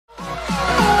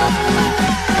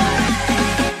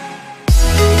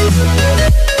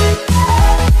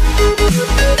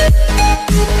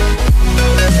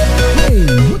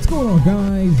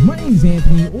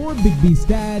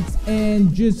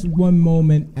just one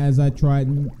moment as I try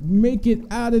to make it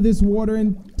out of this water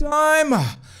in time.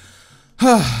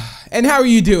 And how are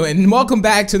you doing? Welcome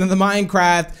back to the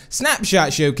Minecraft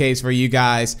Snapshot Showcase for you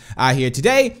guys here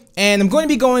today. And I'm going to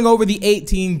be going over the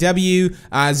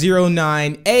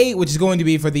 18W09A, which is going to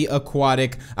be for the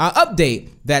aquatic update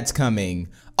that's coming.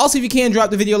 Also, if you can,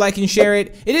 drop the video, like, and share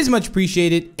it. It is much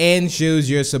appreciated and shows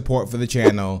your support for the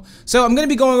channel. So I'm going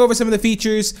to be going over some of the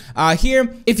features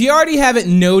here. If you already haven't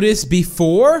noticed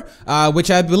before,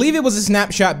 which I believe it was a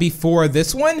snapshot before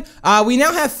this one, we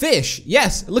now have fish.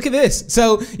 Yes, look at this.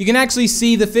 So you can actually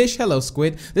see the fish. Hello,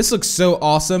 squid. This looks so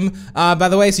awesome, by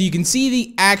the way. So you can see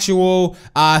the actual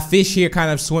fish here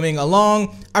kind of swimming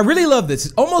along. I really love this.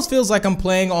 It almost feels like I'm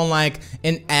playing on like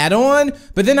an add-on,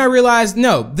 but then I realized,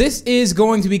 no, this is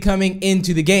going to be coming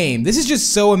into the game. This is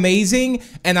just so amazing,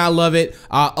 and I love it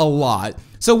a lot.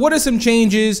 So what are some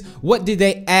changes? What did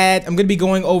they add? I'm going to be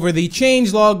going over the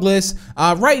change log list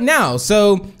right now.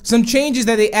 So some changes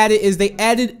that they added is they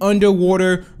added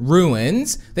underwater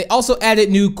ruins. They also added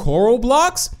new coral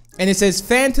blocks. And it says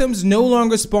phantoms no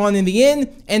longer spawn in the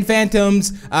inn, and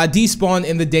phantoms despawn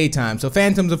in the daytime. So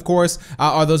phantoms, of course,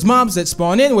 are those mobs that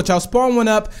spawn in, which I'll spawn one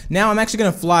up. Now I'm actually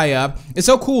gonna fly up. It's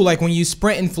so cool, like when you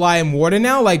sprint and fly in water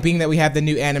now, like being that we have the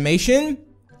new animation.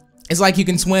 It's like you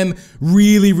can swim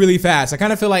really, really fast. I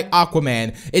kind of feel like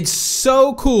Aquaman. It's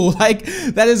so cool. Like,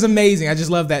 that is amazing. I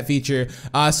just love that feature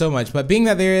so much. But being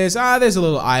that there's a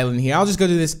little island here, I'll just go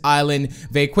to this island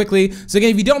very quickly. So again,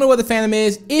 if you don't know what the Phantom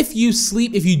is, if you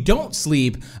don't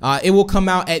sleep, it will come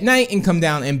out at night and come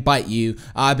down and bite you,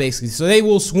 basically. So they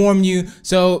will swarm you.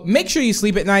 So make sure you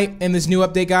sleep at night in this new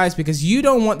update, guys, because you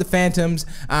don't want the Phantoms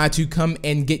to come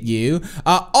and get you.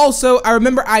 Also, I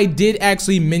remember I did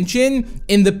actually mention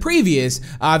in the previous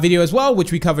video as well,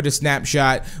 which we covered a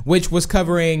snapshot, which was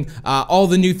covering all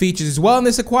the new features as well in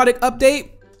this aquatic update,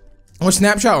 or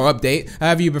snapshot, or update,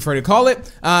 however you prefer to call it.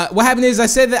 What happened is I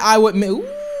said that I would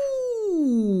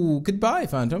goodbye,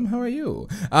 Phantom. How are you?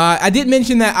 I did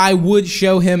mention that I would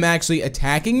show him actually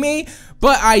attacking me,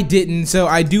 but I didn't, so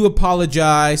I do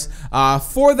apologize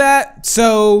for that.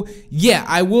 So yeah,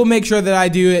 I will make sure that I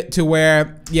do it to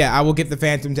where, yeah, I will get the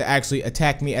Phantom to actually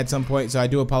attack me at some point. So I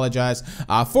do apologize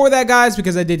for that, guys,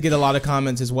 because I did get a lot of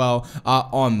comments as well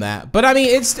on that. But I mean,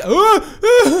 it's that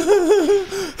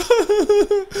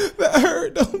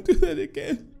hurt. Don't do that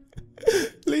again.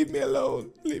 Leave me alone.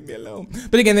 Leave me alone.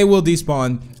 But again, they will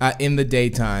despawn in the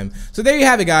daytime. So there you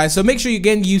have it, guys. So make sure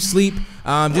you sleep. Just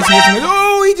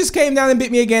oh, he just came down and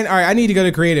bit me again. All right, I need to go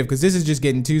to creative because this is just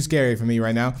getting too scary for me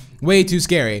right now. Way too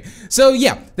scary. So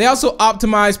yeah, they also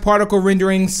optimized particle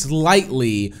rendering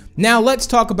slightly. Now let's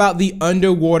talk about the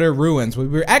underwater ruins. We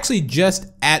were actually just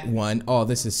at one. Oh,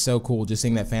 this is so cool. Just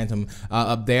seeing that Phantom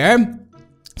up there.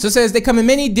 So it says they come in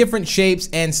many different shapes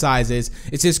and sizes.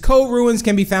 It says cold ruins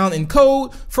can be found in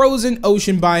cold, frozen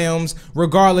ocean biomes,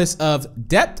 regardless of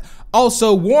depth.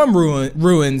 Also, warm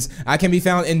ruins can be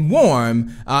found in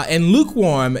warm and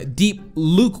lukewarm, deep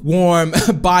lukewarm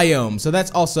biomes. So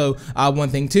that's also one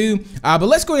thing too. But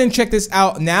let's go ahead and check this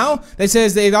out now. That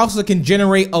says they also can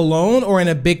generate alone or in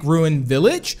a big ruined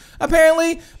village,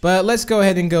 apparently. But let's go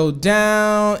ahead and go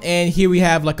down. And here we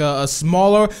have like a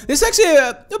smaller, this is actually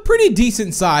a pretty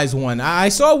decent size one. I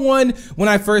saw one when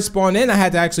I first spawned in. I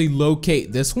had to actually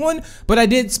locate this one, but I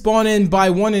did spawn in by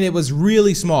one and it was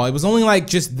really small. It was only like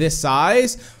just this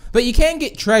size, but you can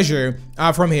get treasure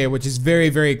from here, which is very,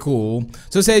 very cool.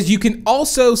 So it says you can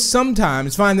also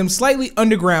sometimes find them slightly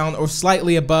underground or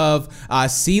slightly above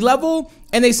sea level.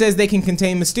 And they says they can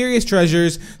contain mysterious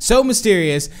treasures, so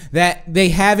mysterious that they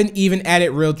haven't even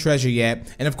added real treasure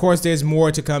yet. And of course, there's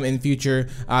more to come in future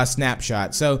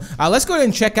snapshots. So let's go ahead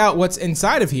and check out what's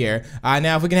inside of here.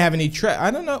 Now, if we can have any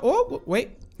I don't know. Oh,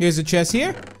 wait, here's a chest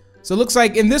here. So it looks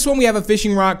like in this one we have a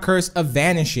fishing rod curse of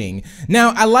vanishing.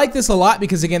 Now I like this a lot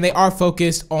because again they are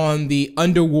focused on the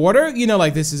underwater, you know,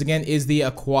 like this is again is the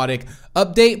aquatic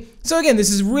update. So again, this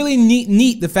is really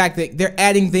neat the fact that they're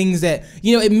adding things that,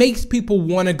 you know, it makes people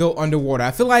want to go underwater.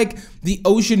 I feel like the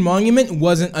ocean monument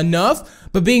wasn't enough,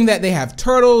 but being that they have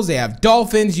turtles, they have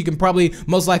dolphins, you can probably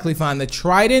most likely find the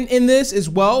trident in this as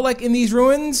well, like in these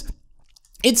ruins.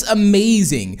 It's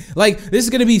amazing. Like, this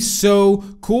is gonna be so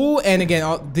cool. And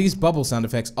again, these bubble sound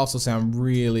effects also sound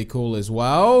really cool as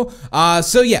well.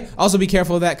 So yeah, also be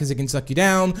careful of that because it can suck you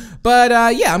down. But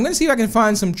yeah, I'm gonna see if I can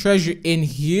find some treasure in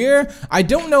here. I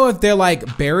don't know if they're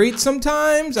like buried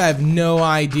sometimes. I have no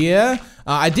idea.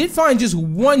 I did find just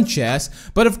one chest,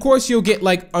 but of course you'll get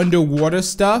like underwater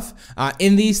stuff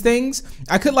in these things.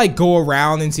 I could like go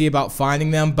around and see about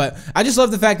finding them, but I just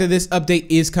love the fact that this update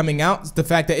is coming out. The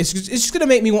fact that it's just gonna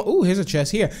make me want, ooh, here's a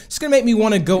chest here. It's gonna make me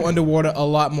want to go underwater a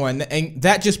lot more, and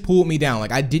that just pulled me down.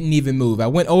 Like I didn't even move. I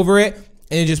went over it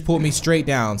and it just pulled me straight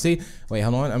down. See? Wait,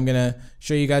 hold on. I'm gonna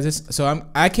show you guys this. So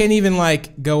I can't even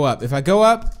like go up. If I go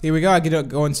up, here we go. I get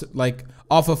going like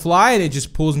off a fly and it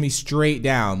just pulls me straight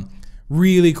down.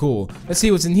 Really cool. Let's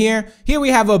see what's in here. Here we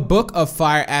have a Book of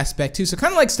Fire aspect too. So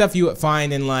kind of like stuff you would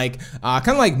find in like, kind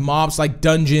of like mobs, like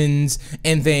dungeons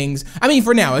and things. I mean,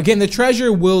 for now, again, the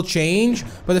treasure will change,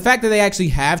 but the fact that they actually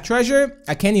have treasure,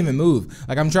 I can't even move.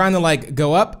 Like I'm trying to like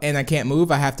go up and I can't move.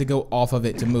 I have to go off of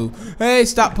it to move. Hey,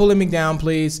 stop pulling me down,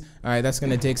 please. All right, that's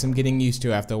gonna take some getting used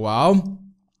to after a while.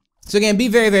 So again, be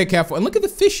very, very careful. And look at the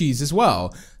fishies as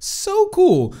well. So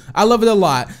cool. I love it a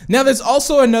lot. Now, there's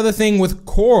also another thing with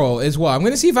coral as well. I'm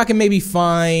going to see if I can maybe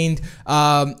find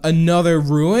another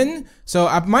ruin. So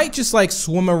I might just like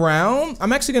swim around.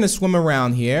 I'm actually going to swim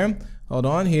around here. Hold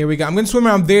on, here we go. I'm gonna swim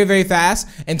around very, very fast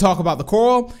and talk about the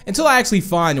coral until I actually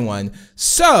find one.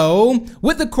 So,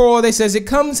 with the coral, they says it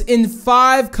comes in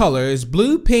 5 colors: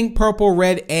 blue, pink, purple,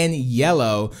 red, and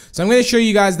yellow. So I'm gonna show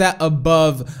you guys that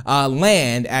above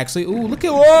land, actually. Ooh, look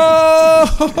at,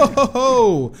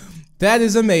 whoa! That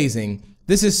is amazing.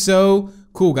 This is so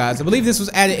cool, guys. I believe this was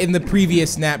added in the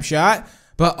previous snapshot,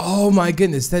 but oh my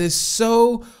goodness, that is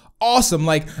so awesome.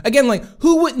 Like, again, like,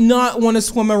 who would not want to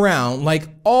swim around like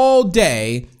all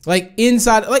day, like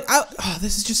inside, like, oh,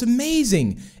 this is just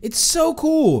amazing. It's so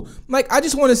cool. Like, I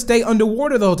just want to stay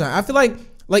underwater the whole time. I feel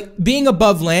like being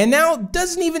above land now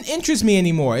doesn't even interest me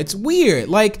anymore. It's weird.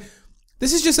 Like,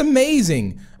 this is just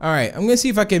amazing. All right, I'm gonna see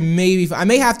if I can I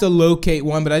may have to locate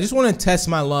one, but I just want to test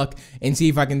my luck and see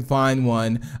if I can find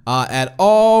one at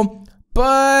all.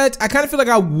 But I kind of feel like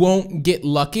I won't get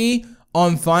lucky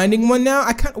on finding one now.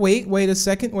 I can't wait a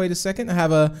second. I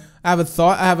have a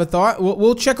thought.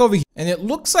 We'll check over here. And it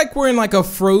looks like we're in like a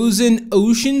frozen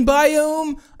ocean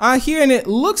biome here, and it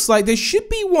looks like there should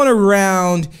be one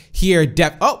around here.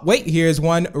 Oh, wait, here's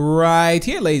one right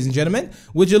here, ladies and gentlemen.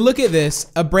 Would you look at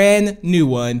this? A brand new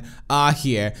one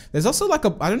here. There's also like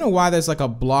I don't know why there's like a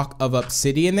block of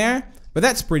obsidian there, but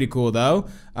that's pretty cool though.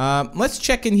 Let's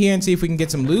check in here and see if we can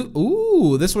get some loot.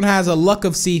 Ooh, this one has a luck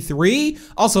of C3.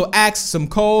 Also axe, some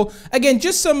coal. Again,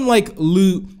 just some like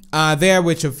loot there,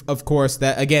 which of course,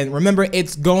 that again, remember,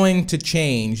 it's going to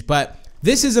change, but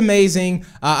this is amazing.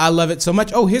 I love it so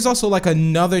much. Oh, here's also like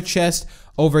another chest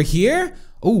over here.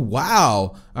 Oh,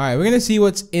 wow. All right, we're gonna see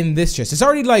what's in this chest. It's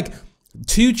already like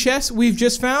 2 chests we've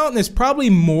just found. There's probably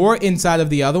more inside of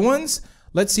the other ones.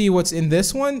 Let's see what's in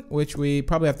this one, which we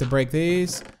probably have to break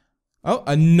these. Oh,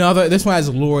 this one has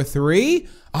lore 3.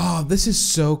 Oh, this is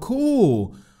so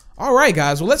cool. All right,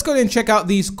 guys, well, let's go ahead and check out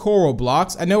these coral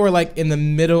blocks. I know we're like in the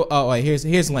middle. Oh, wait,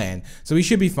 here's land. So we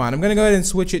should be fine. I'm gonna go ahead and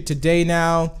switch it to day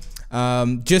now,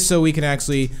 just so we can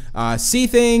actually see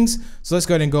things. So let's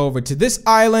go ahead and go over to this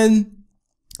island.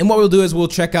 And what we'll do is we'll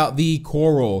check out the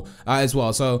coral as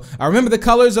well. So remember, the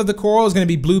colors of the coral is going to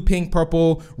be blue, pink,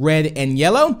 purple, red, and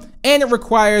yellow. And it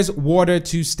requires water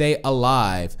to stay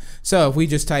alive. So if we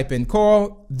just type in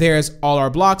coral, there's all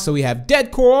our blocks. So we have dead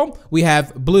coral, we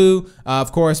have blue,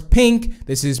 of course, pink,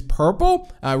 this is purple,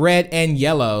 red, and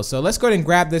yellow. So let's go ahead and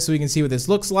grab this so we can see what this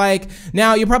looks like.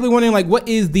 Now, you're probably wondering, like, what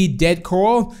is the dead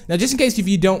coral? Now, just in case if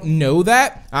you don't know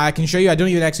that, I can show you. I don't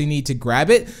even actually need to grab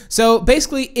it. So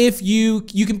basically, if you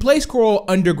can place coral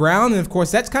underground, and of course,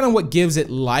 that's kind of what gives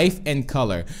it life and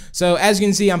color. So as you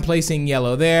can see, I'm placing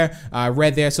yellow there,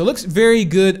 red there. So it looks very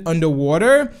good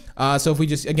underwater. So if we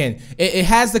just, again, it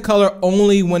has the color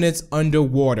only when it's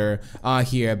underwater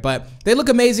here, but they look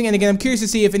amazing. And again, I'm curious to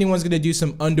see if anyone's gonna do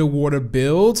some underwater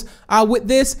builds with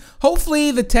this.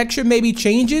 Hopefully the texture maybe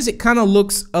changes. It kind of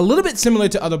looks a little bit similar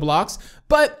to other blocks,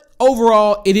 but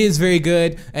overall it is very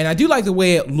good. And I do like the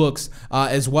way it looks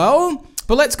as well.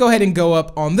 But let's go ahead and go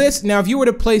up on this. Now, if you were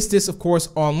to place this, of course,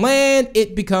 on land,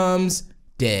 it becomes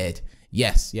dead.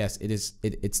 Yes, it is.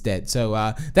 It's dead. So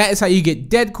that is how you get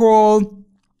dead coral.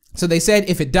 So they said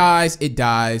if it dies, it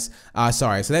dies.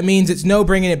 Sorry. So that means it's no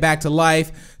bringing it back to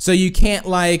life. So you can't,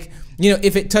 like, you know,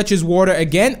 if it touches water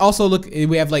again. Also, look,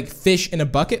 we have like fish in a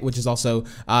bucket, which is also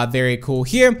very cool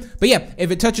here. But yeah,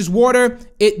 if it touches water,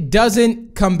 it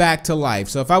doesn't come back to life.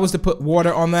 So if I was to put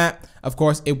water on that, of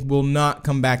course, it will not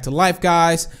come back to life,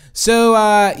 guys. So,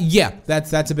 yeah,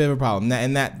 that's a bit of a problem.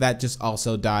 And that just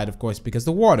also died, of course, because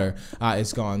the water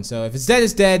is gone. So if it's dead,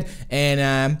 it's dead.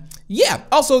 And, yeah,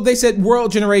 also they said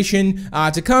world generation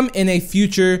to come in a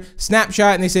future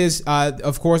snapshot, and it says,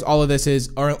 of course, all of this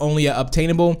is only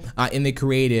obtainable in the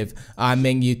creative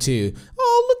menu too.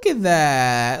 Oh, look at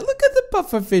that! Look at the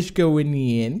pufferfish going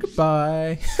in.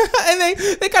 Goodbye. And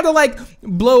they kind of like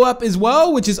blow up as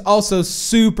well, which is also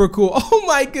super cool. Oh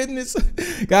my goodness,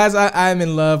 guys, I'm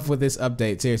in love with this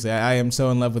update. Seriously, I am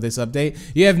so in love with this update.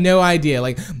 You have no idea.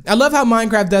 Like, I love how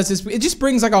Minecraft does this. It just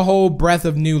brings like a whole breath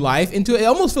of new life into it. It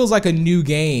almost feels like a new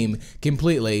game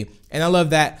completely, and I love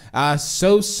that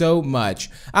so much.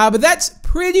 But that's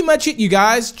pretty much it, you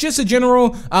guys. Just a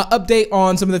general update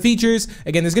on some of the features.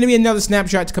 Again, there's gonna be another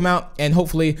snapshot to come out, and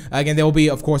hopefully, again, there will be,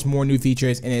 of course, more new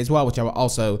features in it as well, which I will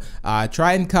also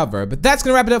try and cover. But that's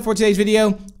gonna wrap it up for today's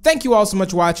video. Thank you all so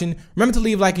much for watching. Remember to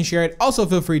leave a like and share it. Also,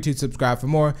 feel free to subscribe for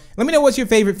more. Let me know what's your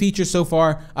favorite feature so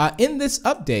far in this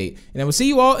update, and I will see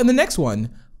you all in the next one.